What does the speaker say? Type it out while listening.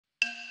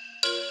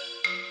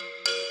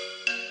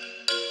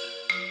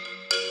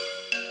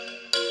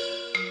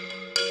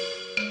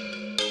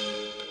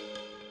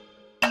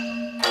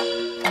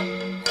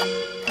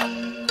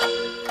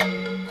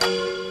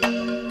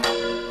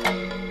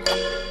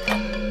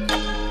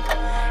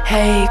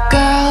Hey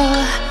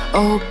girl,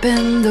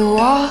 open the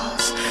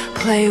walls,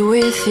 play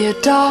with your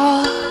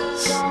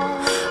dolls.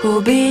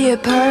 We'll be a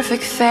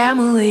perfect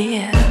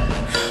family.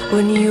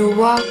 When you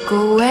walk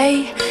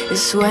away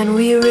is when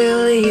we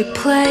really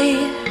play.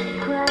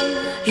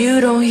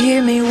 You don't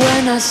hear me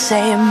when I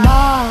say,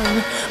 Mom,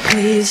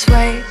 please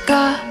wake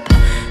up.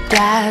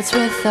 Dad's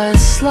with a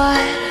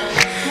slut,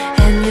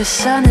 and your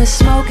son is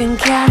smoking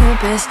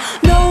cannabis.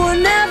 No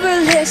one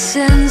ever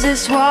listens,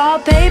 this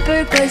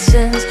wallpaper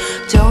glistens.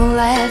 Don't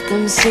let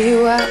them see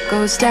what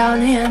goes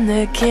down in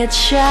the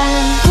kitchen.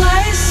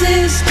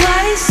 Places,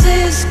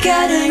 places,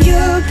 get in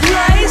your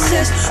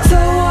places. Throw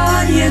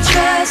on your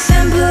dress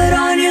and put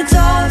on your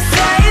doll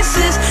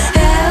faces.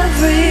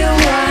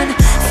 Everyone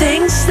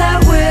thinks that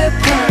we're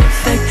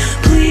perfect.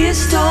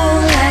 Please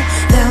don't let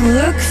them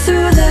look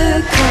through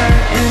the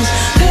curtains.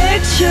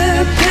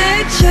 Picture,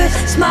 picture,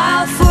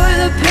 smile for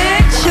the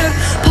picture.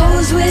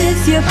 Pose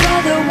with your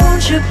brother,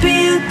 won't you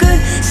be a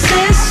good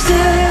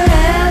sister?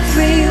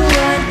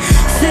 Everyone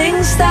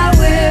thinks that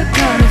we're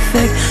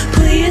perfect.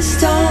 Please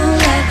don't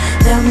let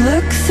them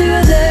look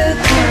through the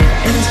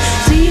curtains.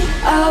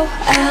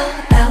 Dollhouse.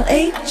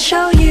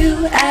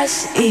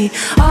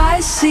 I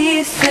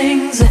see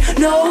things that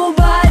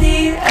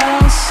nobody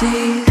else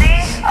sees.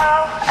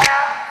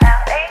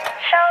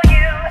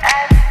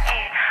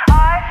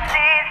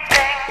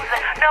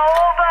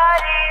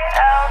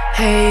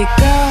 Hey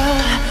girl,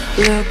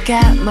 look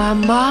at my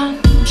mom,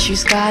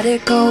 she's got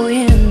it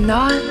going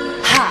on.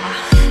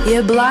 Ha!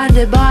 You're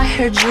blinded by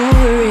her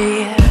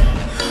jewelry.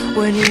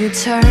 When you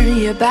turn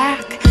your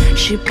back,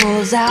 she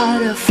pulls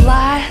out a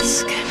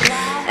flask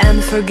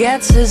and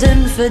forgets his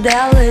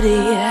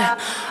infidelity.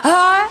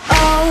 Oh,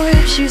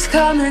 she's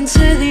coming to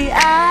the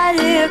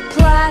attic.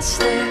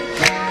 Plastic,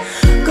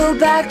 go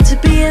back to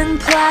being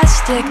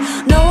plastic.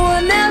 No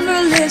one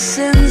ever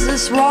listens,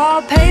 this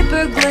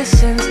wallpaper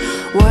glistens.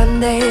 One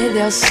day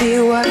they'll see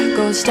what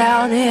goes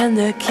down in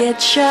the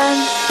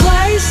kitchen.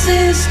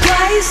 Places,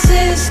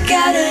 places,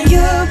 get in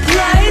your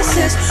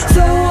places.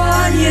 Throw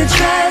on your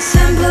dress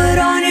and put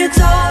on your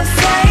doll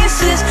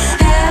faces.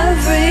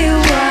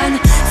 Everyone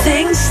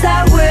thinks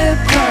that we're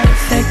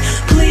perfect.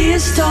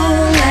 Please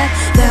don't let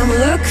them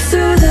look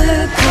through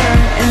the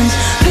curtains.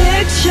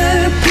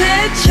 Picture,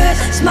 picture,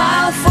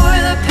 smile for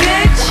the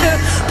picture.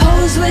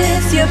 Pose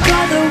with your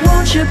brother,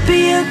 won't you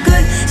be a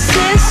good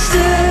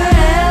sister?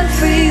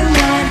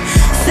 Everyone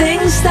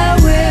thinks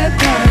that we're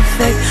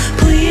perfect.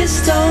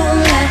 Please don't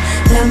let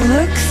them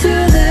look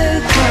through the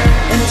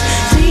curtains.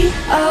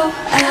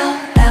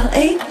 Dollhouse.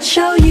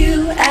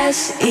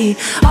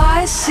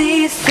 I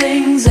see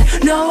things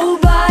that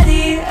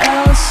nobody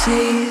else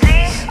sees.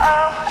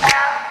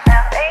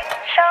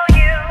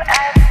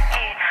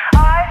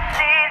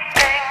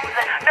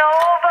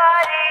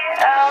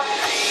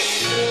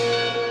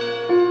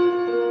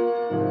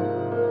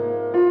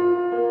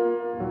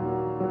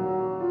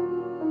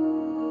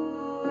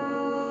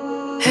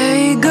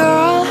 Hey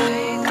girl,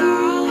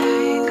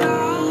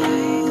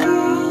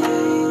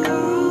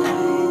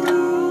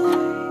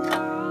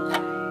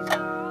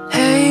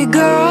 hey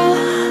girl,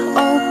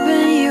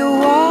 open your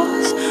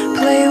walls,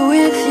 play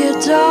with your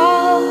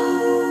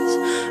dolls.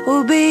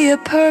 We'll be a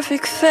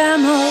perfect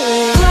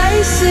family.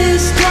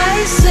 Places,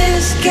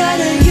 places, get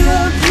in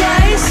your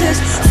places.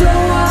 Throw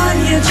on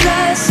your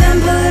dress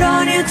and put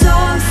on your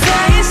doll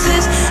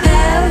faces.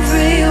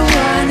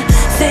 Everyone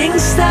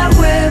thinks that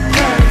we're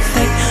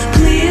perfect.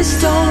 Please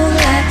don't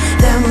let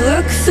them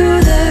look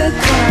through the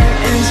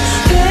curtains.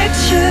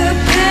 Picture,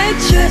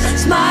 picture,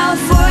 smile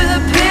for the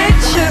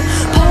picture.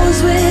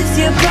 Pose with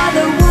your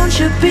brother, won't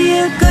you be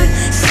a good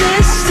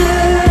sister?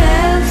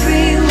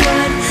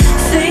 Everyone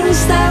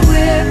thinks that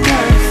we're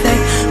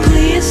perfect.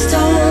 Please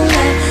don't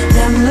let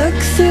them look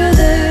through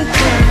the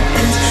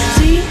curtains.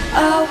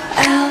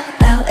 Dollhouse.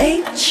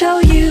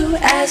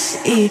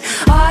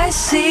 I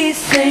see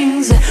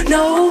things that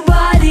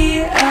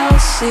nobody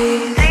else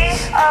sees.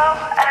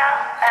 Dollhouse.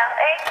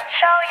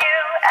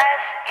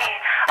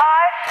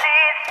 I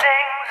see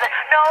things that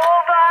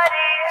nobody